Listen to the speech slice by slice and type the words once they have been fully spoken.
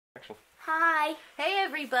Hi. Hey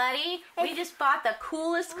everybody, we just bought the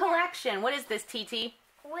coolest collection. What is this, TT?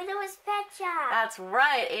 Littlest Pet Shop. That's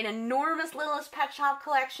right, an enormous Littlest Pet Shop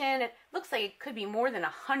collection. It looks like it could be more than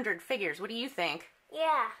 100 figures. What do you think?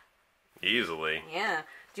 Yeah. Easily. Yeah.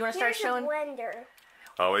 Do you want to start showing? Here's a blender.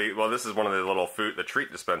 Oh, well, this is one of the little the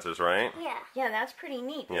treat dispensers, right? Yeah. Yeah, that's pretty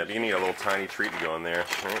neat. Yeah, you need a little tiny treat to go in there.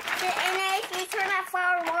 Right? And then if you turn that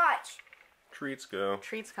flower, watch. Treats go.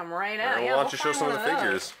 Treats come right All out. right, Yeah, why don't you show find some of one the those.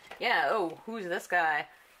 figures? Yeah. Oh, who's this guy?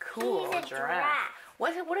 Cool. He's a giraffe.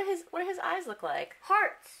 What do his eyes look like?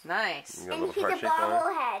 Hearts. Nice. You got a And little he's a heart shape on it.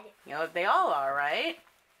 bobblehead. You know, they all are, right?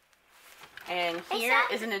 And here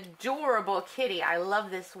is an adorable kitty. I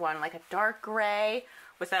love this one, like a dark gray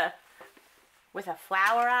with a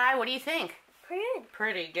flower eye. What do you think? Pretty good.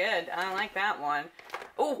 Pretty good. I like that one.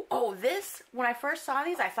 Oh, this, when I first saw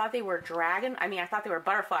these, I thought they were I thought they were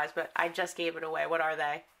butterflies, but I just gave it away. What are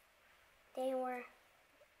they? They were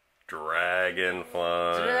Dragonfly.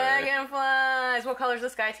 Dragonflies. What color is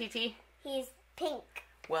this guy, TT? He's pink.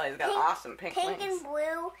 Well, he's got awesome pink Pink wings. and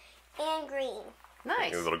blue and green.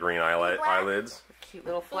 Nice. Little green eyelids. Cute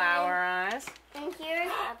little flower eyes. And here's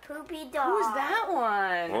a poopy dog. Who's that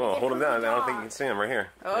one? Oh, hold him down. I don't dog. think you can see him right here.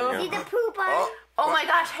 Oh. There See you the go. poop on it? Oh my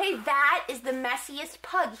gosh, hey, that is the messiest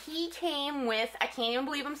pug. He came with, I can't even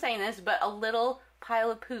believe I'm saying this, but a little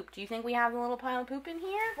pile of poop. Do you think we have a little pile of poop in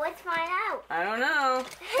here? Let's find out. I don't know.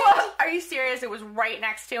 What? Are you serious? It was right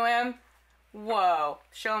next to him? Whoa.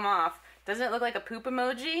 Show him off. Doesn't it look like a poop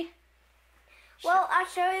emoji? Well, I'll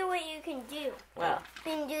show you what you can do. Well,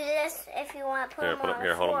 You can do this if you want to put Here, them on here,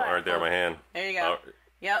 the hold him floor. right there in my hand. there you go. Oh.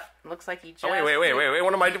 Yep. Looks like he just... Oh, wait.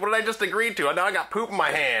 What did I just agree to? Now I got poop in my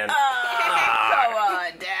hand. Come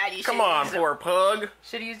on, Dad. You Come on, poor pug.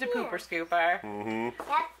 Should have used a pooper scooper. Yep.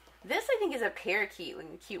 This, I think, is a parakeet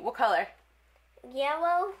looking cute. What color?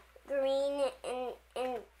 Yellow, green,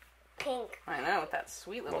 and pink. I know, with that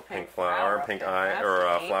sweet little Pink flower, up pink there. eye, That's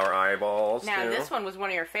or neat. flower eyeballs. Now, too. this one was one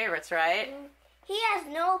of your favorites, right? He has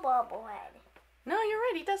no bobblehead. No, you're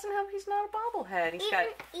right. He's not a bobblehead. He's got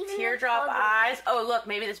Even the teardrop pug- eyes. Oh, look,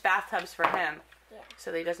 maybe this bathtub's for him. Yeah.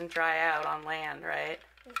 So that he doesn't dry out on land, right?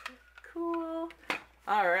 Cool.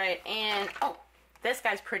 All right, and this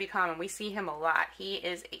guy's pretty common. We see him a lot. He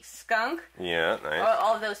is a skunk. Yeah, nice.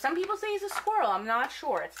 Although some people say he's a squirrel. I'm not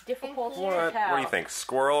sure. It's difficult to What? tell. What do you think?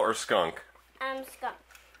 Squirrel or skunk? Skunk.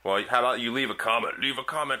 Well, how about you leave a comment? Leave a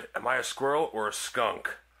comment. Am I a squirrel or a skunk?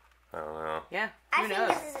 I don't know. Yeah, I who think knows?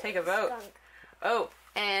 this is Take a vote. skunk. Oh,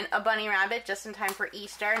 and a bunny rabbit just in time for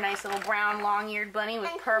Easter. Nice little brown long-eared bunny with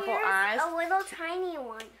And purple here's eyes. a little tiny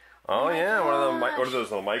one. Oh, yeah. gosh. What are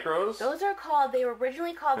those little micros? They were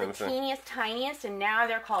originally called the Let me see. teeniest, tiniest, and now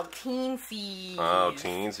they're called teensies. Oh,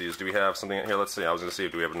 teensies. Do we have something here? Let's see. I was going to see.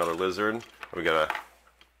 Do we have another lizard? We got a.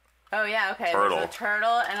 Oh, yeah, okay. Turtle. There's a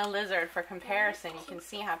turtle and a lizard for comparison. You can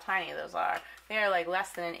see how tiny those are. They are like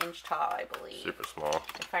less than an inch tall, I believe, Super small.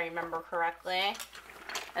 if I remember correctly.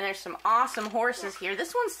 And there's some awesome horses here.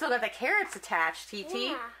 This one's still got the carrots attached, TT.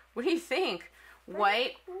 Yeah. What do you think?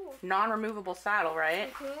 White, cool. non-removable saddle,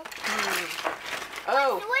 right? Mm-hmm.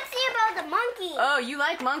 Oh, Let's see about the monkey. oh, you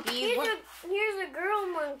like monkeys. Here's a girl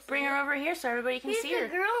monkey. Bring her over here so everybody can see Here's her.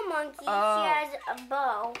 the girl monkey. Oh. She has a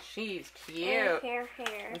bow. She's And cute. hair.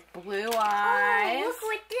 With blue eyes. Oh, look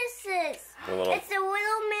what this is. A little. It's a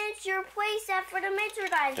little miniature playset for the miniature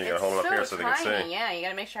guys. You gotta hold it up here so they can tiny. see. Yeah, you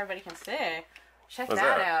gotta make sure everybody can see. Check What's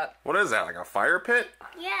that that? out. What is that? Like a fire pit?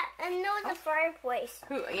 Yeah, and no, it's a fireplace.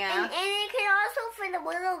 Who? And Yeah. it can also fit a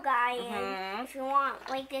little guy Mhm. in if you want,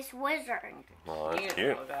 like this wizard. Oh, that's Cute cute.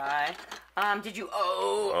 little guy. Did you?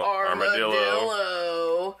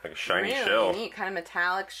 Armadillo. Like a shiny really shell. neat, kind of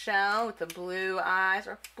metallic shell with the blue eyes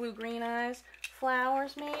or blue-green eyes,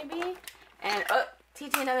 flowers maybe, and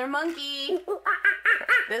TT, another monkey.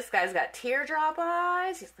 This guy's got teardrop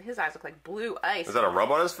eyes. His eyes look like blue ice. Is that a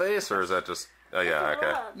rub on his face, or is that just? Oh yeah,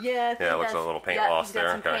 okay. Yeah, I think Yeah, it looks that's- like a little paint yeah, loss he's got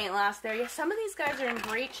there, some okay. paint loss there. Yeah, some of these guys are in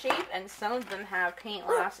great shape, and some of them have paint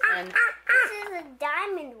loss. And This is a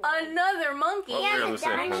diamond one. another monkey. Oh, Yeah, here, the let me see.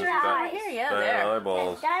 diamond Here's Over eyes. here, yeah, Diamond there.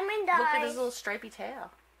 eyeballs. Diamond Look at eyes. his little stripy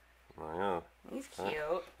tail. Oh, yeah. He's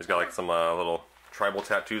cute. He's got like some little tribal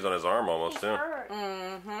tattoos on his arm almost He's too. hurt.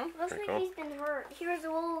 Mm-hmm. Looks Pretty like cool. he's been hurt. Here's a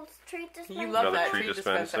little treat dispenser. You love Another that treat treat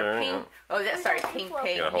dispenser, dispenser. yeah. Pink. Oh, sorry, pink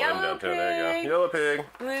pig. You gotta hold him Yellow down too. There pig. you go. Yellow pig.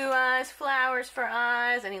 Blue eyes, flowers for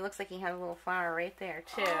eyes, and he looks like he has a little flower right there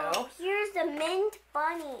too. Oh, here's the mint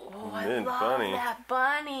bunny. Oh, I Mint love bunny. that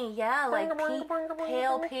bunny. Yeah, like Boing, boing, boing, boing,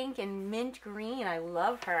 pale boing. pink and mint green. I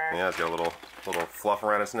love her. Yeah, it's got a little fluff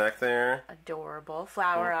around its neck there. Adorable.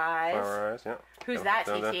 Flower eyes. Flower eyes. Yeah. Who's Go that,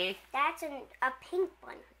 down there. TT? That's a pink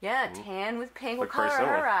bunny. Yeah, tan with pink. What Look very color are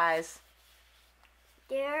her similar. eyes?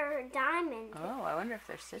 They're diamond. Oh, I wonder if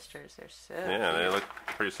they're sisters. They're so Yeah, they cute. look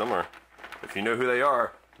pretty similar. If you know who they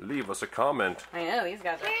are, leave us a comment. I know, these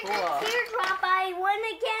guys are Here's cool. a teardrop eye one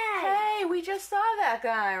again. Hey, we just saw that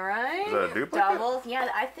guy, right? Is that a duplicate? Doubles. Yeah,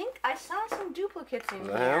 I think I saw some duplicates in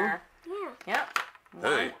that here. Yeah. Yep.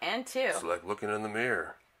 Hey. 1 and 2. It's like looking in the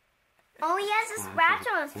mirror. Oh, he has a scratch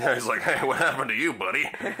on his face. Yeah, he's like, hey, what happened to you, buddy?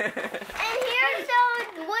 And here's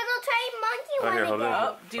the little tiny monkey Oh, one here, hold again. on.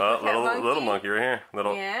 Oh, duplicate little monkey. monkey right here.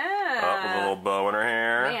 Little, Yeah. with a little bow in her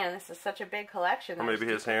hair. Man, this is such a big collection. Or maybe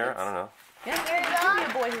his hair. I don't know. Yeah, Here's there could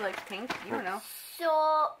be a boy who likes pink. You don't know.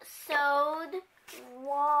 Sewed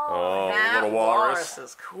wall. Oh, That little walrus.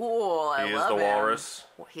 is cool. I He is love the him. walrus.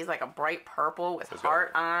 Well, he's like a bright purple with got-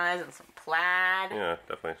 heart eyes and some plaid. Yeah,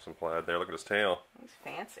 definitely some plaid there. Look at his tail. He's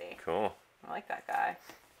fancy. Cool. I like that guy.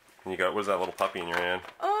 And you got, what is that little puppy in your hand?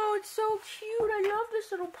 Oh, it's so cute. I love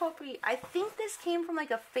this little puppy. I think this came from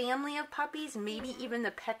like a family of puppies, maybe even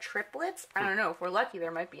the pet triplets. I don't know. If we're lucky,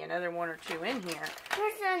 there might be another 1 or 2 in here.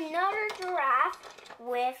 Here's another giraffe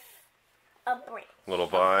with a brain. Little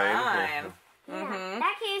vine. Fine. Yeah,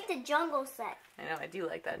 that came with the jungle set. I know. I do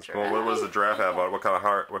like that Well, giraffe. what does the giraffe have on? What kind of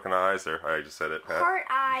heart? What kind of eyes there? I just said it. Heart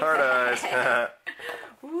eyes. Heart eyes.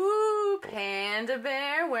 Woo! Panda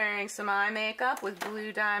bear wearing some eye makeup with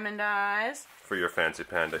blue diamond eyes. For your fancy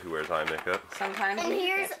panda who wears eye makeup. Sometimes And we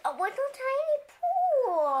here's get- a little tiny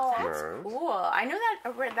pool. Nice. cool. I know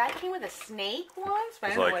that came with a snake once, but I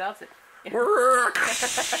It's don't know like- what else.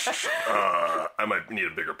 I might need a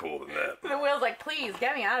bigger pool than that. The whale's like, please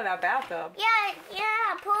get me out of that bathtub. Yeah,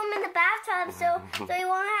 put him in the bathtub so he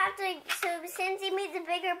won't have to, so since he needs a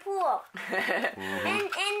bigger pool. And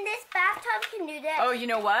this bathtub can do that. Oh, you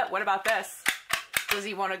know what? What about this? Does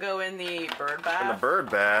he want to go in the bird bath? In the bird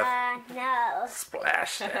bath. No.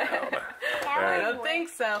 Splash down. I don't think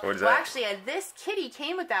so. What is well, that? actually, this kitty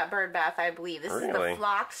came with that bird bath, I believe. This is Really? the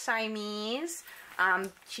Flock Siamese.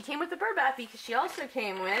 She came with the bird bath because she also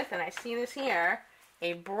came with, and I see this here,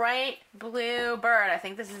 a bright blue bird. I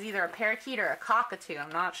think this is either a parakeet or a cockatoo.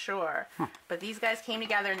 I'm not sure. But these guys came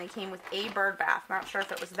together and they came with a bird bath. Not sure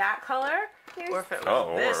if it was that color or if it was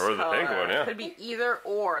Oh, this or the color. pink one, yeah. Could be either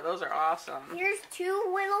or. Those are awesome. Here's 2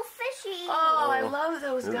 little fishies. Oh, I love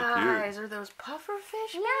those Those are guys. Are those puffer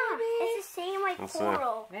fish, Yeah, maybe? it's the same like Let's see.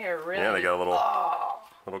 coral. They are really. Yeah, they got a little Oh,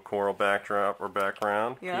 little coral backdrop or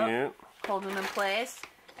background. Yep. Cute. hold them in place.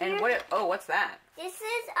 And what? Oh, what's that? This is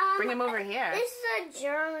Bring him over here. This is a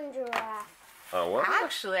German giraffe. Oh, what?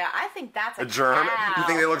 Actually, I think that's a A germ? cow. You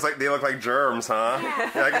think they look like germs, huh?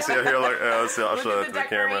 Yeah, I can see it here. Look, let's see. I'll Look show at that the to the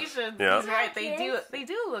camera. decorations. Yeah. He's right. They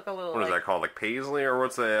do look a little. What is like, that called? Like paisley or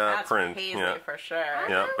what's a That's print? paisley Yeah. for sure.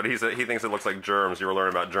 Yeah, but he thinks it looks like germs. You were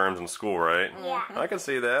learning about germs in school, right? Yeah. I can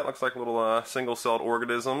see that. Looks like little single-celled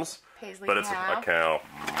organisms. Paisley But it's cow. a cow.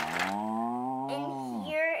 And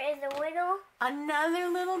here is a little Another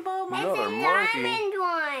little bow monkey. Another monkey. diamond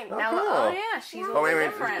one. Now, cool. oh yeah, she's a Oh, little wait,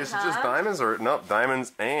 different, is it huh? just diamonds or nope?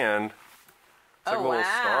 Diamonds and it's like Oh, little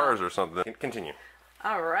wow. stars or something. Continue.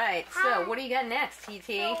 All right. So, what do you got next, TT?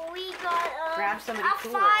 So we got Grab somebody a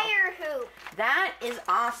cool. fire hoop. That is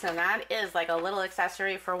awesome. That is like a little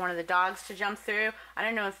accessory for one of the dogs to jump through. I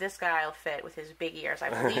don't know if this guy will fit with his big ears. I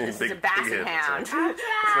believe this is a Big basset head, that's hound. right.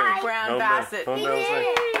 Try. Brown Hold down, basset. hold He down, did say.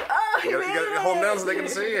 it. Oh, he You made gotta hold it. them down so they can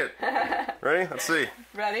see it. Ready? Let's see.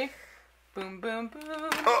 Ready? Boom, boom, boom.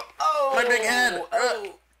 Oh, my big head.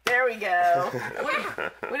 Oh, there we go.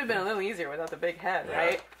 Would have been a little easier without the big head,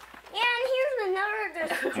 right? Yeah, and here's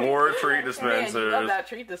another. More treat Man, you dispensers. love that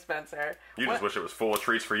treat dispenser. You What- just wish it was full of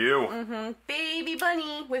treats for you. Baby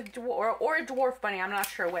bunny with or a dwarf bunny. I'm not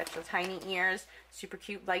sure which. The tiny ears, super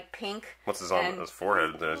cute, light pink. What's his on And- his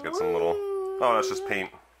forehead? There's got some little. Oh, that's just paint.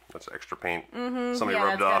 That's extra paint. Somebody Yeah,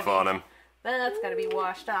 rubbed that's off gotta on be- him. That's got to be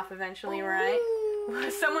washed off eventually, right?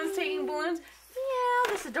 Someone's taking balloons.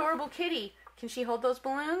 Yeah, this adorable kitty. Can she hold those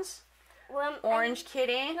balloons? Orange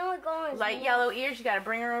kitty. No, going. Light yellow ears. You got to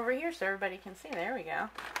bring her over here so everybody can see. There we go.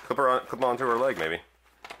 Clip onto her leg, maybe.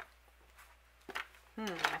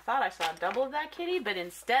 I thought I saw double of that kitty, but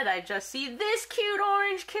instead I just see this cute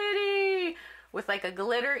orange kitty with like a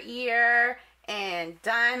glitter ear and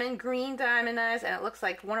green diamond eyes, and it looks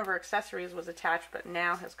like one of her accessories was attached, but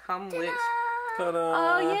now has come loose.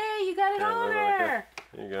 Ta-da! Oh yeah, you got it Yeah, on look like her.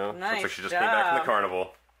 There you go. Nice Looks like she just came back from the job.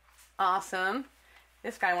 carnival. Awesome.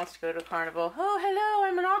 This guy wants to go to a carnival. Oh, hello,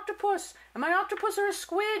 I'm an octopus. Am I an octopus or a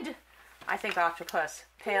squid? I think octopus.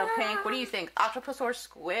 Pale pink. What do you think? Octopus or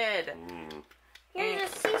squid? Here's a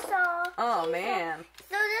seesaw. Oh, Seesaw. man.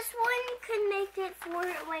 So this one could make it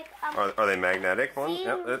for like Are they magnetic ones? see,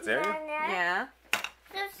 Yep, that's there. magnet. Yeah. So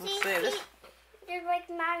Let's see, see, this- they're like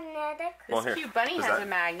magnetic. This Well, here, cute bunny does has that- a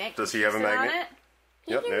magnet. does Can he she have a sit on magnet? it?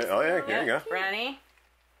 Yep. Oh yeah. Here you go. Ready?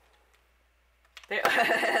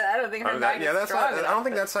 I don't think her magnet's Yeah, that's strong not. I enough, don't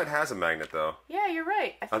think but- that side has a magnet though. Yeah, you're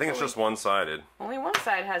right. I think it's just one-sided. Only one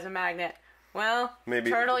side has a magnet. Well,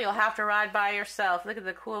 Maybe. turtle, you'll have to ride by yourself. Look at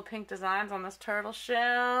the cool pink designs on this turtle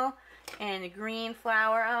shell. And the green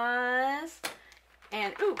flower eyes.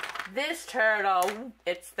 And, ooh, this turtle.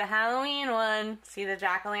 It's the Halloween one. See the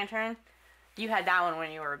jack-o'-lantern? You had that one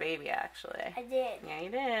when you were a baby, actually. I did. Yeah, you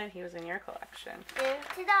did. He was in your collection.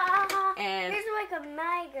 Ta-da! And there's like a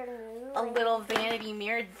magnet. a little vanity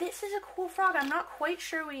mirror. This is a cool frog. I'm not quite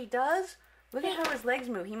sure what he does. Look at how his legs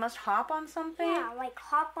move. He must hop on something. Yeah, like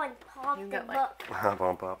hop on top You the got, like,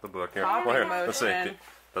 book. Pop the book. Here. Hopping Well, here. Let's see. motion.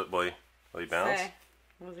 Will he bounce? Say,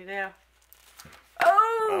 what does he do?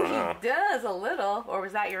 Oh, know. he does a little. Or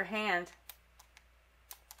was that your hand?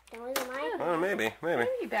 That was mine. Oh, maybe. Maybe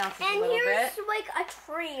he bounces a And little here's bit. like a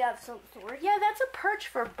tree of some sort. Yeah, that's a perch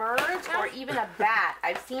for birds or even a bat.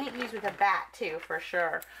 I've seen it used with a bat too, for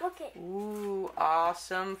sure. Look at. Ooh,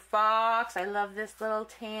 awesome fox. I love this little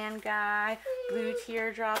tan guy. Blue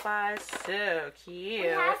teardrop eyes. So cute. We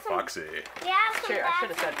have some. Foxy. We have some Sure, I should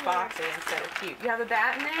have bats said in here. foxy instead of cute. You have a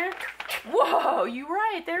bat in there? Whoa, you're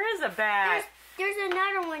right. There is a bat. There's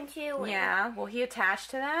another one too. Yeah, will he attach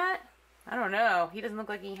to that? I don't know. He doesn't look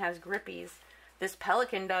like he has grippies. This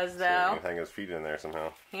pelican does, So though. he can hang his feet in there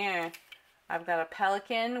somehow. Here. I've got a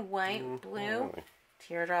pelican, white, blue, Really?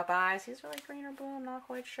 teardrop eyes. He's really green or blue, I'm not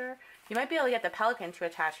quite sure. You might be able to get the pelican to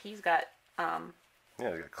attach. He's got Yeah, he's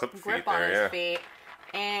got clipped grip feet on there. his Yeah. feet.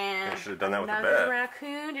 And I should've done that with the another bat.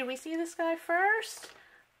 raccoon. Did we see this guy first?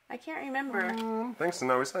 I can't remember. I think so.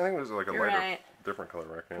 No, I think it was like a You're lighter, right. different color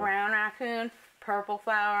raccoon. Brown raccoon, purple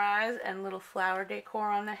flower eyes, and little flower decor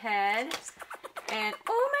on the head. And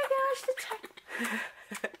oh my gosh,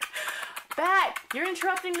 the bat! You're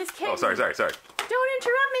interrupting this kitten. Oh, sorry. Don't interrupt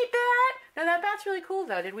me, bat! No, that bat's really cool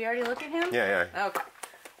though. Did we already look at him? Yeah. Okay.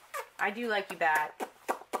 I do like you, bat.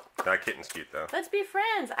 That kitten's cute though. Let's be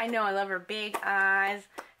friends. I know I love her big eyes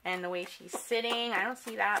and the way she's sitting. I don't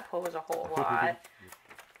see that pose a whole lot.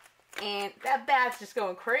 And that bat's just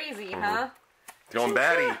going crazy, huh? Going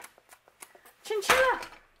batty. Chinchilla!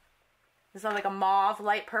 Is that like a mauve,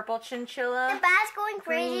 light purple The chinchilla? bat's going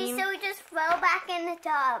crazy, Green. so he just fell back in the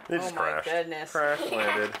tub. It just Oh my crashed. goodness. Crash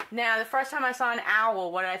landed. Now, the first time I saw an owl,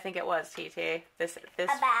 what did I think it was, TT? This, A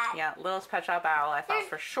bat. Yeah, Littlest Pet Shop owl. I thought There's-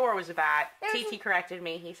 for sure was a bat. there's- TT corrected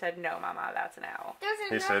me. He said, no, Mama, that's an owl. There's He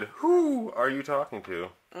another, said, "Who are you talking to?"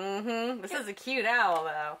 Mm-hmm. This is a cute owl,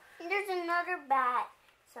 though. there's another bat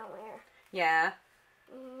somewhere. Yeah.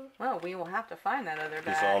 Well, we will have to find that other You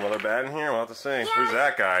bat. saw another bat in here? We'll have to see. Who's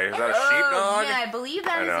that guy? Is that a Oh, sheepdog? yeah, I believe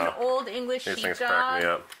that I is an know. old English These things sheepdog. crack me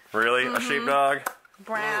up. Really? A sheepdog?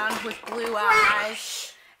 Brown with blue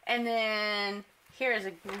eyes. And then here's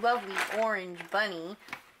a lovely orange bunny.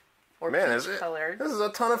 Or Man, peach is it? colored. This is a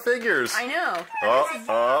ton of figures. I know.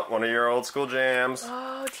 Oh, one of your old school jams.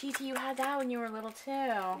 Oh, TT, you had that when you were little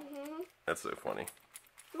too. That's so funny.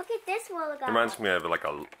 Look at this little guy. Reminds me of like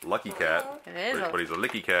a lucky cat. It is. But he's a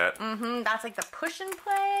licky cat. Mm-hmm. That's like the push and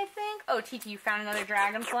play, I think. Oh, TT, you found another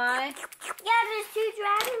dragonfly. Yeah, there's two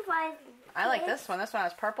dragonflies. I like this one. This one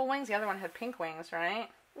has purple wings. The other one had pink wings, right?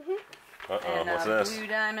 Uh-oh, And what's a this? blue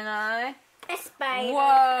diamond eye. A spider.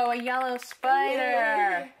 Whoa, a yellow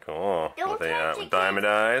spider. Cool. Don't With, touch with it, diamond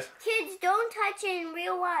eyes. Kids, don't touch it in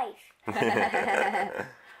real life.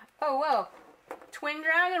 Oh, whoa. Twin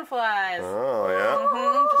dragonflies. Oh,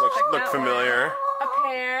 yeah. Just Look that familiar. one. A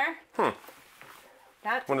pair.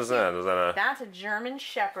 That's What is that? Is that a... That's a German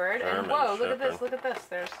Shepherd. And German whoa, look at this. Shepherd. Look at this.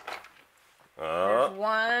 There's Oh,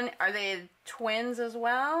 one. Are they twins as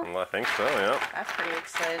well? well, I think so, yeah. That's pretty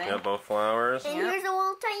exciting. Yeah, both flowers. And Yeah. here's a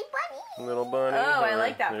little tiny bunny. Little bunny. Oh, I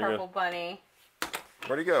like that There you go. purple bunny.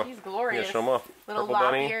 Where'd he go? He's glorious. Yeah, show him off. Little Purple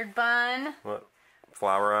bunny. lop-eared bun. What?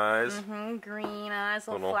 Flower eyes. Green eyes,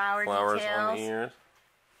 little, Little flower flowers details. on the ears.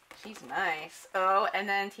 She's nice. Oh, and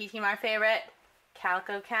then TT, my favorite,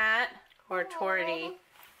 Calico Cat or Torty.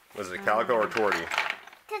 Was it calico or torty?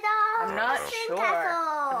 Ta-da! I'm not sure.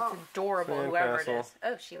 Sandcastle. It's adorable, whoever it Sandcastle. is.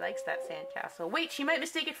 Oh, she likes that sandcastle. Wait, she might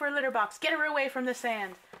mistake it for a litter box. Get her away from the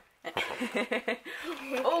sand.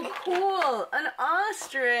 Oh, cool. An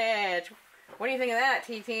ostrich. What do you think of that,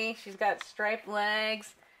 TT? She's got striped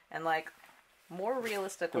legs and, like, more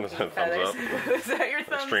realistic Was looking that thumbs feathers. up? Is that your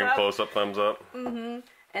thumbs Extreme up? close-up thumbs up.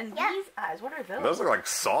 And Yeah. these eyes, what are those? Those look like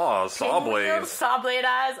saw blades. Saw blade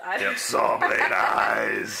eyes. Yep, saw blade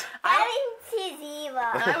eyes. I think she's evil.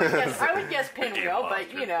 I would guess pinwheel, but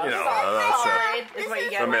you know, You know, saw that's blade is what you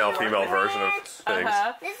get. The when you male-female order. version of things.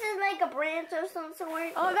 Uh-huh. This is like like a branch of some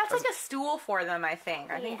sort. Oh, that's like a stool for them, I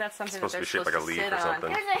think. I think that's something Supposed that to they're be shaped supposed like a to leaf sit or on.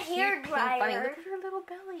 something. There's a hair Cute pink bunny. dryer. Look at her little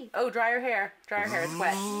belly. Oh, dry her hair. Dry her hair. It's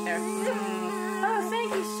wet. There. Oh,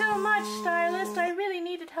 thank you so much, stylist. I really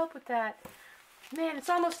needed help with that. Man, it's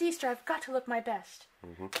almost Easter. I've got to look my best.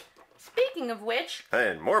 Speaking of which,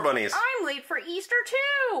 Hey, more bunnies. I'm late for Easter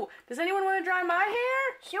too. Does anyone want to dry my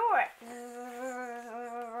hair? Sure.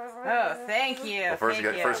 Oh, thank you. Well, first you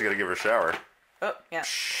got to give her a shower. Oh, yeah.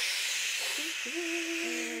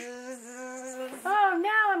 Oh,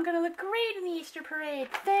 now I'm gonna look great in the Easter parade.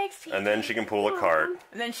 Thanks, Titi. And then she can pull a cart.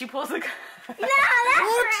 And then she pulls the. No,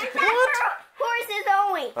 that's for horses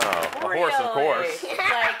only. Oh, a horse, of course.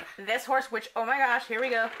 Like this horse, which, oh my gosh, here we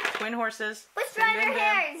go. Twin horses. Let's Bim, dry bim, her bim.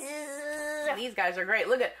 hair. These guys are great.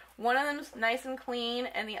 Look at one of them's nice and clean,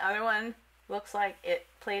 and the other one looks like it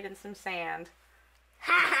played in some sand.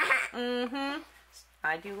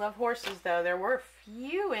 I do love horses, though. There were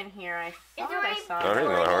few in here. I thought I saw. Oh, here's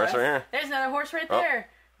another horse right here. There's another horse right Oh, there.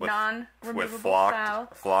 with Non-removable style.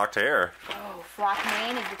 flocked hair. Oh, flocked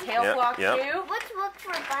mane. Is the tail Yep, flocked yep. too? Let's look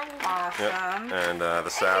for bunnies. Awesome. Yep. And the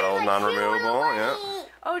saddle, There's a non-removable. cute little Yep. bunny.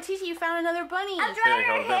 Oh, Titi, you found another bunny. I'm drying Here,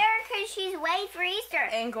 her hold that. hair because she's late for Easter.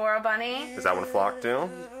 Angora bunny. Is that one flocked too?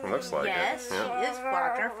 It looks like Yes, it. Yeah. she is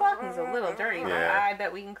flocked. Her flocking's a little dirty, but Yeah. I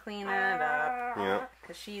bet we can clean that up. Yeah.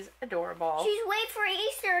 Because she's adorable. She's late for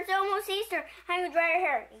Easter. It's almost Easter. I'm gonna dry her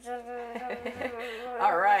hair.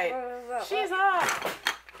 All right. She's off.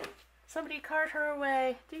 Somebody cart her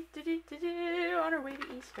away. On her way to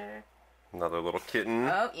Easter. Another little kitten.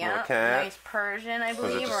 Oh, Little yeah. cat. Nice Persian, I it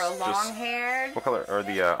believe, or a just- long-haired. What color? Or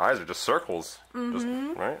the eyes are just circles. Just,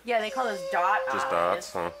 right? Yeah, they call those dot Just eyes.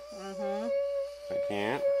 dots. Huh? Very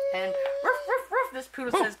cute. And ruff, ruff, ruff, this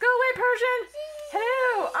poodle says, "Go away, Persian!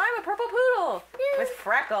 Hello, I'm a purple poodle with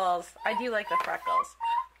freckles. I do like the freckles.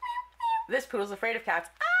 This poodle's afraid of cats.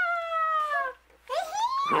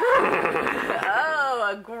 Oh,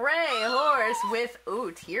 a gray horse with,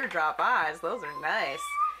 ooh, teardrop eyes. Those are nice.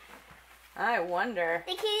 I wonder.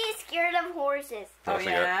 The kitty's scared of horses. Oh, So you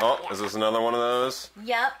yeah? got- oh, is this another one of those?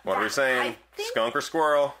 Yep. What are we saying? I think Skunk or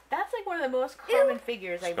squirrel? that's like one of the most common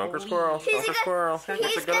figures, I Skunk or believe. squirrel? Skunk or squirrel? he's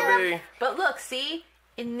What's it gonna- gonna be? But look, see,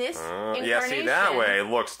 in this incarnation, Yeah, see that way it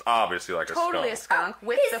looks obviously like totally a a skunk. skunk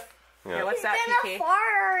with He's- the. Yeah. Yeah, what's He's that, gonna TK?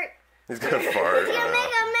 fart. He's gonna fart. He's gonna make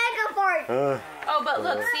a mega fart. Oh, but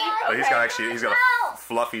look, see, But he's got okay, he's got a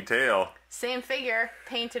fluffy tail. same figure,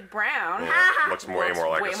 painted brown. Yeah, looks way Looks more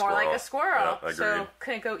like way a squirrel. more like a squirrel. Yeah, So agreed.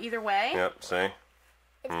 can it go either way? Yep, see? It's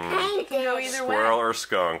It can go painted. either Squirrel way. or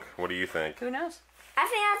skunk? What do you think? Who knows? I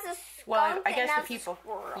think that's a skunk. Well, I and guess the that's a people.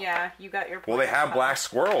 squirrel. Yeah, you got your. Well, they point. have black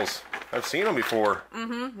squirrels. I've seen them before.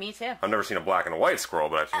 Me too. I've never seen a black and a white squirrel,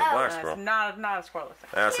 but I've seen a black That's squirrel. not a squirrel. Looks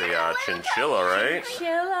like. That's a chinchilla, right?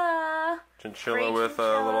 Chinchilla. Chinchilla Great with a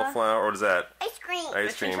chinchilla. little flower. Or is that Ice cream.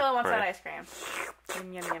 ice The cream? chinchilla wants that right? ice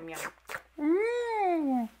cream. Yum yum yum yum.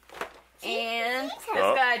 And this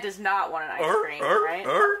Oh. guy does not want an ice cream, right?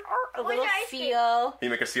 A little ice cream? seal. You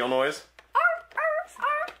make a seal noise?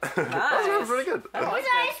 Nice. That's pretty good. Where's the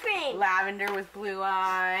ice cream? Lavender with blue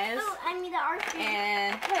eyes. Oh, I need the ice cream.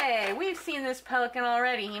 And hey, we've seen this pelican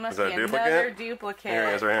already. He must Is that be a duplicate? another duplicate. Here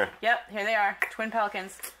he is right here. Yep, here they are. Twin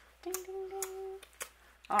pelicans. Ding, ding, ding.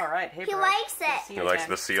 All right. Hey, He bro. likes Good to it. see He you likes again.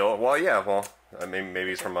 the seal. Well, yeah, well, I mean, maybe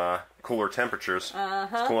he's from cooler temperatures.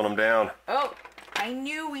 It's cooling him down. Oh, I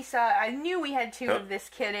knew we had two of this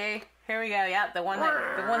kitty. Here we go. Yep, the one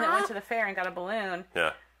that went to the fair and got a balloon.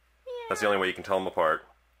 Yeah. That's the only way you can tell them apart.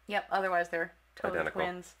 Yep, otherwise they're totally Identical.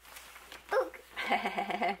 twins. Look.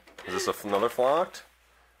 Is this another flocked?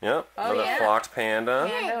 Yep. Oh, another yeah. flocked panda.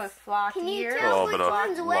 Panda with flocked Can you ears. A tell little bit which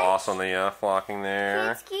one's of which? loss on the flocking there.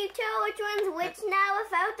 Kids, can you tell which one's which now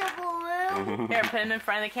without the balloon? Here, put him in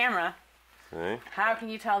front of the camera. See? How can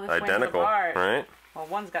you tell the twins Identical, apart? right? Well,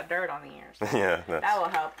 one's got dirt on the ears. Yeah. That will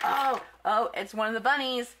help. Oh, it's one of the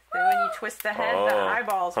bunnies. That when you twist the head, the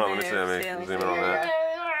eyeballs Hold on, move. let me see. Let me zoom in on There that.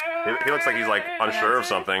 He looks like he's like unsure of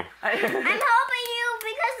something. I'm helping you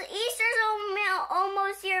because Easter's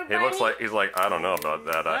almost here, He looks like he's like I don't know about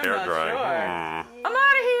that I'm hair not drying. sure. I'm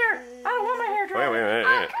out of here. I don't want my hair Wait, dried. wait.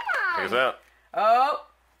 Come Check this out. Oh,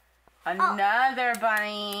 another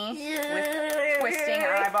bunny with twisting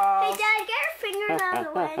eyeballs. Hey, Dad, get your fingers out of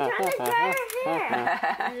the way. I'm trying to dry her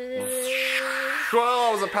hair. Whoa,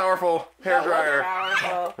 that was a powerful hair dryer.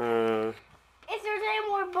 Powerful. If there's any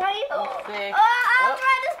more bunnies, see. I'll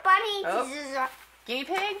try this bunny. Guinea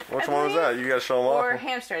pig? Which I one was believe? that? You gotta show them Or off.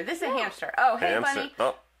 hamster. This is a hamster. Oh, hey, Hamster. bunny.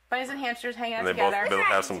 Oh, Bunnies and hamsters hanging out and they together. both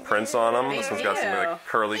have some prints on them. They This one's got some do. like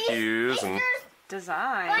curly cues and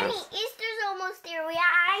Design. Bunny, Easter's almost here. Here we are.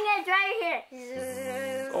 I'm gonna drive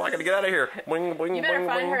here. Oh, I gotta get out of here. Boing, boing, You better boing,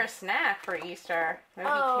 find boing. her a snack for Easter. Maybe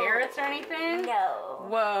Oh. carrots or anything? No.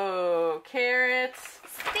 Whoa, carrots,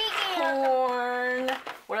 Speaking of corn.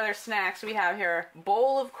 What other snacks do we have here?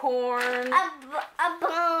 Bowl of corn. a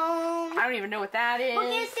bone. I don't even know what that is. Look,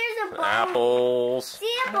 there's a bone. Apples,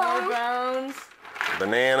 See a More bone? bones.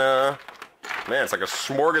 banana. Man, it's like a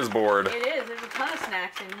smorgasbord. It is. There's a ton of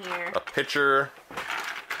snacks in here. A pitcher.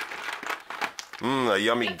 A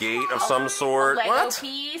yummy gate of some sort. Lego What?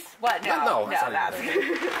 piece. What? No. No, that's not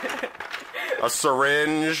that's A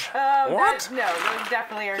syringe. What? What? No, those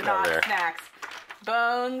definitely are Get not out of there. snacks.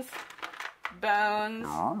 Bones.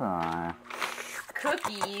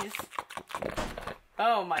 Cookies.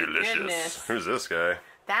 Oh my Delicious. goodness. Who's this guy?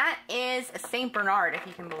 That is a Saint Bernard, if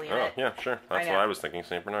you can believe Oh, it. yeah, sure. That's know. what I was thinking,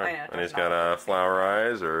 St. Bernard. I know, And he's that's got flower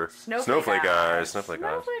eyes or Snowflake eyes. eyes. Snowflake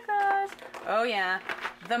eyes. Snowflake eyes. Oh yeah,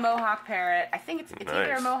 the Mohawk parrot. I think it's either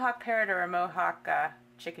a Nice. Mohawk parrot or a Mohawk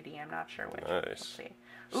chickadee. I'm not sure which. Nice. Let's see.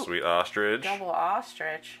 Ooh, Sweet ostrich. double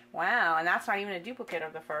ostrich. Wow, and that's not even a duplicate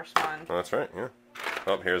of the first one. Oh, that's right, yeah.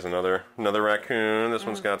 Oh, here's another raccoon. This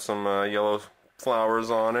one's got some yellow flowers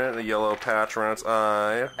on it. A yellow patch around its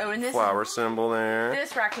eye. Oh, and this flower symbol there.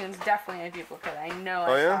 This raccoon's definitely a duplicate. I know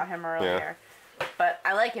Oh, I yeah? saw him earlier. But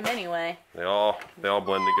I like him anyway. They all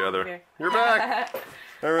blend together. Here. You're back.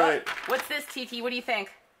 All right. What's this, TT? What do you think?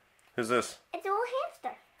 Who's this? It's a little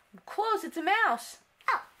hamster. Close. It's a mouse.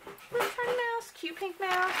 Oh. Little tiny mouse. Cute pink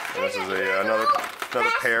mouse. This is There's another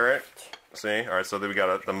basket. parrot. See? All right, so then we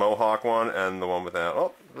got the Mohawk one and the one without.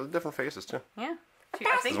 Oh, there's different faces too. Yeah.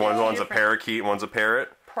 I think One's they're a different. parakeet, one's a parrot.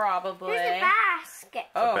 Probably. There's a basket.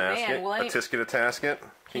 Oh Basket, man. Well, a tisket, a tasket.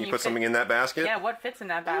 Can you you put fit- something in that basket? yeah. What fits in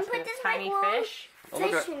that Can you basket? put this Tiny like one? fish. look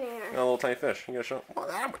at- Fish in there. A little tiny fish. You gonna show?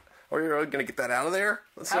 Oh, you're gonna get that out of there?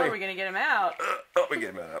 Let's see. How are we gonna get him out? Oh, we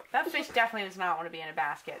get him out. That fish definitely does not want to be in a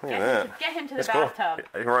basket. Look at that. Get him to the That's cool. bathtub.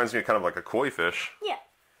 It reminds me kind of like a koi fish. Yeah.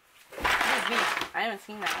 This is neat. I haven't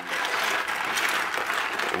seen that one.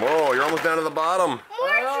 Whoa, you're almost down to the bottom. More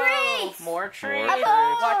trees. More trees. More trees.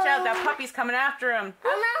 Watch out, that puppy's coming after him. Oh,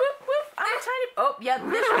 no. Whoop, whoop. I'm a tiny. Oh, yeah.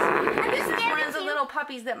 This is one of the little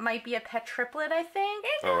puppies that might be a pet triplet, I think.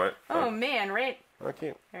 Oh, wait. Oh man, right? Oh,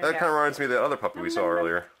 cute. There That you kind go. of reminds me of the other puppy we saw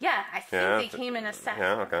earlier. Yeah, I think Yeah, they came in a set.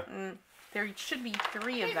 Yeah, okay. There should be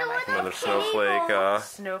 3 of There's them. a I think. little Another kitty snowflake. bowl.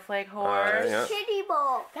 Snowflake horse. Yeah. Kitty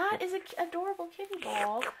bowl. That is an adorable kitty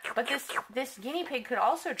bowl. But this guinea pig could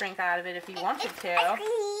also drink out of it if he wanted Ice to.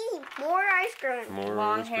 cream. More ice cream. More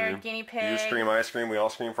Long-haired ice cream. guinea You pig scream ice cream, we all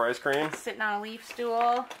scream for ice cream. sitting on a leaf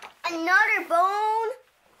stool. Another bone.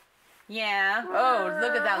 Yeah. Oh,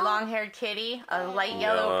 look at that long-haired kitty. A light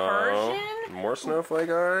yellow Persian. More snowflake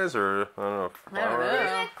eyes, or I don't know. I don't know. flowers?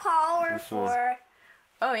 There's a collar for.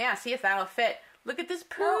 Oh yeah, see if that'll fit. Look at this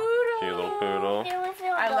poodle. Cute little poodle.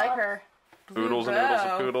 I like her. blue Poodles and oodles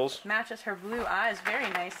bow. of poodles. Matches her blue eyes very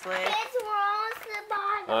nicely. It's almost the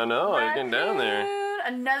bottom. I know, you're getting down there. Raccoon.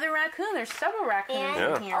 Another raccoon. There's several raccoons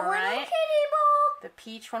And in here, a little right? kitty bowl. The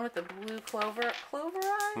peach one with the blue clover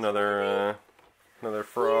eyes. Another Oh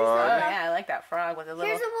frog. yeah, I like that frog with the little,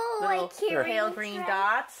 Here's a little, like, pale earrings, green right?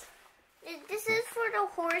 dots. This is for the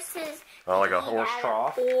horses. Oh, like a to eat horse out of.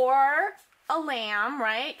 trough. Or a lamb,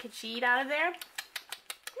 right? Could she eat out of there?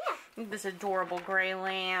 Yeah. This adorable gray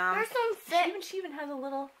lamb. There's some fish. She even has a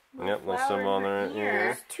little Yep, little flower symbol on in her there. ear. Yeah.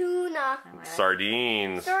 There's tuna.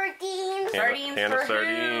 Sardines. Sardines. Yeah. Sardines Can of for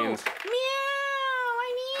sardines. who? Meow!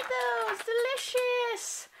 I need those.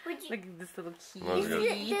 Delicious. Would you, Look at this little Those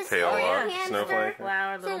kitty. good. This Pale little rock snowflake.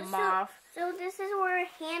 Flower, little moth. So this is where a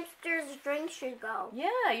hamster's drink should go. Yeah,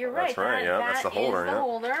 you're right. That's right, yeah, that's the that holder, is the yeah.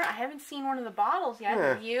 holder. I haven't seen one of the bottles yet. Yeah.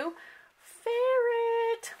 Have you?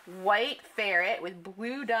 Ferret. White ferret with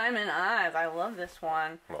blue diamond eyes. I love this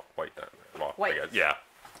one. Well, white. Well, White. I guess, yeah.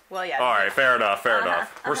 Well, yeah. All right, fair enough, fair Uh-huh,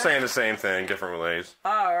 enough. We're saying the same thing, different ways.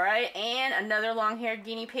 All right, and another long-haired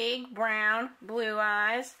guinea pig, brown, blue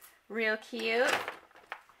eyes, real cute.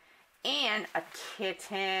 And a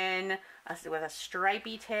kitten with a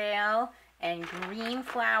stripy tail and green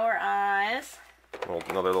flower eyes.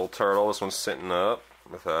 Another little turtle. This one's sitting up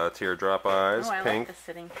with teardrop eyes, Oh, I pink. like the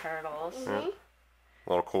sitting turtles.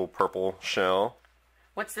 Little cool purple shell.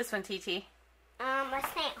 What's this one, TT? A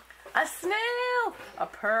snail. A snail! A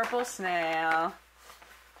purple snail.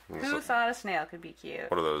 This Who is- thought a snail could be cute?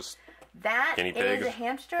 What are those? That Guinea is pigs? a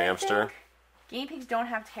hamster, I Hamster? think. Guinea pigs don't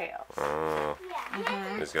have tails.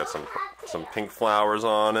 Yeah. He's got some pink flowers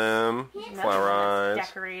on him. Flower eyes.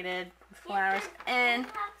 Decorated with flowers. And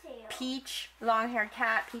peach, long-haired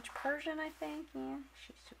cat, peach Persian, I think. Yeah,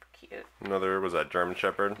 she's super cute. Another, was that German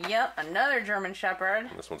Shepherd? Yep, another German Shepherd.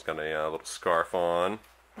 This one's got a little scarf on.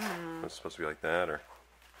 It's supposed to be like that, or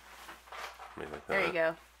maybe like that. There you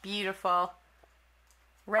go. Beautiful.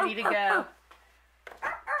 Ready to go.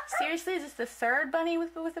 Seriously, is this the third bunny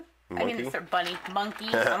with a... I mean, the third bunny. Monkey.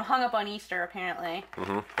 I'm hung up on Easter, apparently.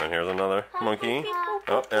 And here's another monkey.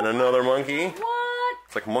 Oh, and another monkey. What?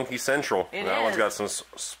 It's like Monkey Central. That one's got some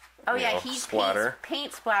He's splatter.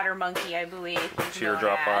 Paint splatter monkey, I believe.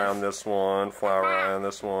 Teardrop eye on this one. Flower eye on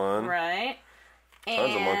this one. Right.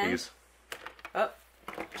 Tons of monkeys. Oh,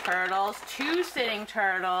 turtles. 2 sitting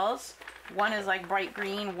turtles. One is like bright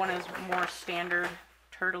green. One is more standard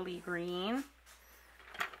turtley green.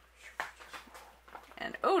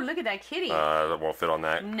 And oh, look at that kitty. That won't fit on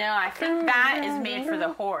that. No, I think that is made for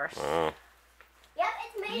the horse. Yep,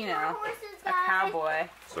 it's made for horses, guys. A cowboy.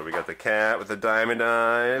 So we got the cat with the diamond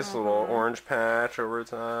eyes, a little orange patch over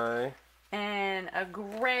its eye. And a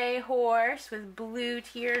gray horse with blue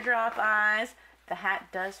teardrop eyes. The hat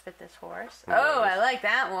does fit this horse. Nice. Oh, I like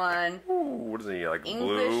that one. Ooh, what is he, like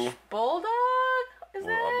English blue? bulldog? Is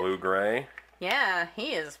that? A blue-gray. Yeah,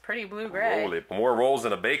 he is pretty blue-gray. Holy, more rolls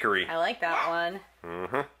than a bakery. I like that one.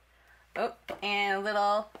 Oh, and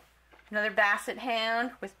another basset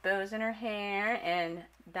hound with bows in her hair and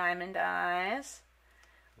diamond eyes.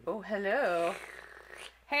 Oh, hello.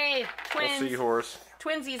 Hey, twins. A seahorse.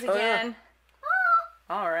 Twinsies again.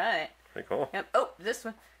 All right. Pretty cool. Yep. Oh, this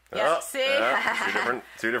one. Yeah, see? Yeah,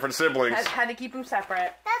 two different siblings. Had to keep them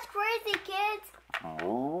separate. That's crazy, kids.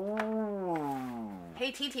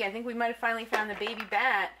 Hey, Titi, I think we might have finally found the baby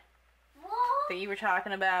bat that you were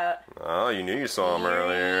talking about. Oh, you knew you saw him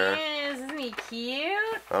earlier. He is. Isn't he cute?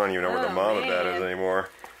 I don't even know where the mama bat is anymore.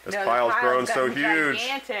 This pile's grown so huge.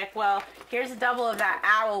 Gigantic. Well, here's a double of that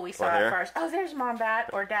owl we saw at first. Oh, there's mom bat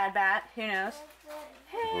or dad bat. Who knows?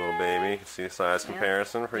 Little baby. You can see the size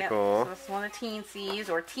comparison. Pretty cool. So this is one of the teensies,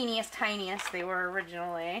 or teeniest, tiniest they were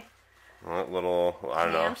originally. What little, I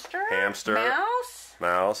don't know. Hamster? Mouse?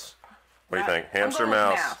 Mouse? What do you think? Hamster,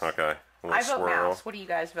 mouse? Okay. A little I vote swirl. mouse. What do you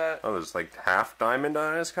guys vote? Oh, there's like half diamond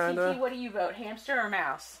eyes, kind of? Titi, what do you vote? Hamster or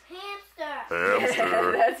mouse? Hamster.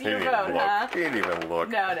 Hamster. That's your vote, huh? He didn't even look.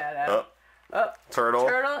 No. Turtle.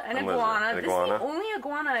 Turtle and iguana. Lizard. This is the only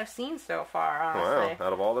iguana I've seen so far, honestly. Wow,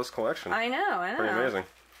 out of all this collection. I know. Pretty amazing.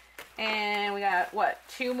 And we got, what,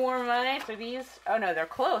 2 more mice? Are these? Oh, no, they're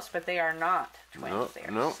close, but they are not twins. They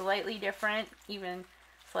are slightly different, even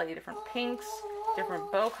slightly different pinks,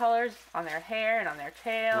 different bow colors on their hair and on their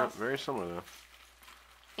tails. Very similar, though.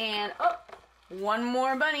 And, one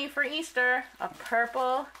more bunny for Easter. A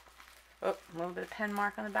purple. Oh, a little bit of pen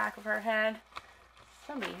mark on the back of her head.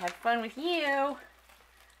 Somebody had fun with you.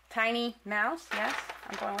 Tiny mouse, yes.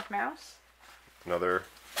 I'm going with mouse. Another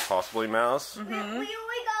possibly mouse. We got like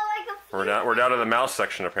a few. We're down to the mouse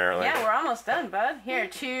section, apparently. Yeah, we're almost done, bud. Here,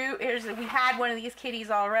 we had one of these kitties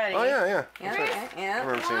already. Oh, yeah. Yeah. I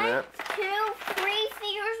remember seeing that. 2, 3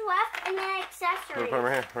 figures left, and then accessories. Put them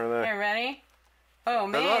here. Where are they? Here, ready? Oh,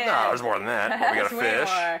 man. No, there's more than that. We got a There's way fish.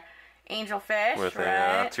 more. Angel-fish, With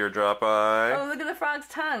right? a teardrop eye. Oh, look at the frog's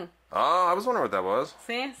tongue. Oh, I was wondering what that was.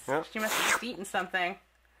 See? Yep. She must have just eaten something.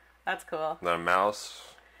 That's cool. Then a mouse.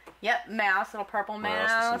 Yep, mouse, little purple mouse.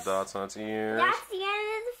 Mouse with some dots on its ears. That's the end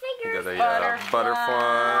of the You figures. got a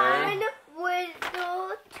butterfly. And with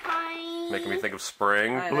the tiny. Making me think of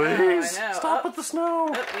spring. I know, Please, I know. stop with the snow.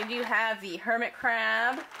 Oh, we do have the hermit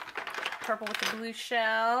crab. Purple with the blue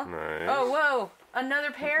shell. Nice. Oh, whoa.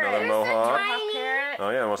 Another parrot. Another mohawk. Parrot. Oh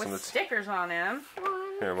yeah, with stickers on him.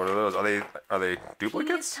 Here, what are those? Are they He's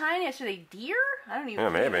duplicates? tiny. Are they deer? I don't even Yeah,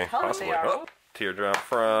 know maybe. what color Possibly. they are. Oh, teardrop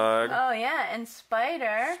frog. Oh yeah, and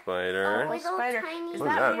spider. Spider. Oh, little Spider. tiny. Is What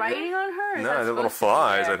is that that? writing on her? Or is No, that they're little supposed to be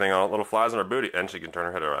flies, there? I think. Little flies on her booty. And she can turn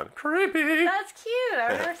her head around. Creepy. That's cute.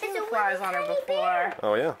 I've never seen It's a flies little on her tiny before. bear.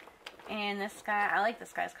 Oh, yeah. And this guy, I like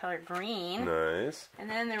this guy's color green. Nice. And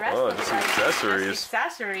then the rest Oh, of the just guys accessories. just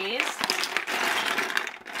accessories.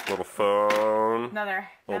 Little phone. Another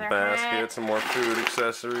Little hat. basket. Some more food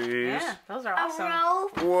accessories. Yeah, those are A awesome.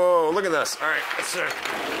 rope. Whoa, look at this. All right, let's see.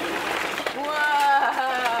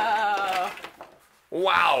 Whoa!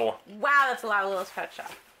 Wow. Wow, that's a lot of Littlest Pet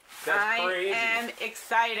Shop. That's crazy. I am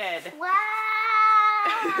excited. Wow.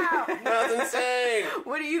 That's insane.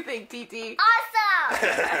 What do you think, TT? Awesome.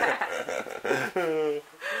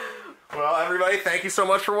 Well, everybody, thank you so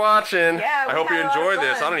much for watching. Yeah, we I hope you had a lot of enjoyed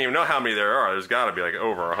this. fun. I don't even know how many there are. There's got to be like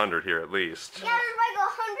over 100 here at least. Yeah, there's like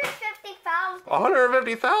 150,000.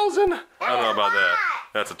 150,000? I don't know about that.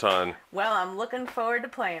 That's a ton. Well, I'm looking forward to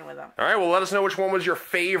playing with them. All right, well, let us know which one was your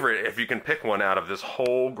favorite if you can pick one out of this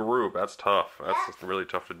whole group. That's tough. That's really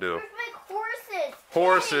tough to do. There's like horses.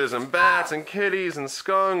 Horses and bats and kitties and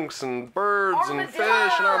skunks and birds and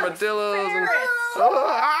fish and armadillos and... Ferrets.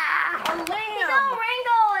 Ah! A lamb. There's a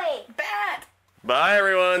Ringo Bye,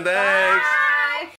 everyone. Thanks. Bye.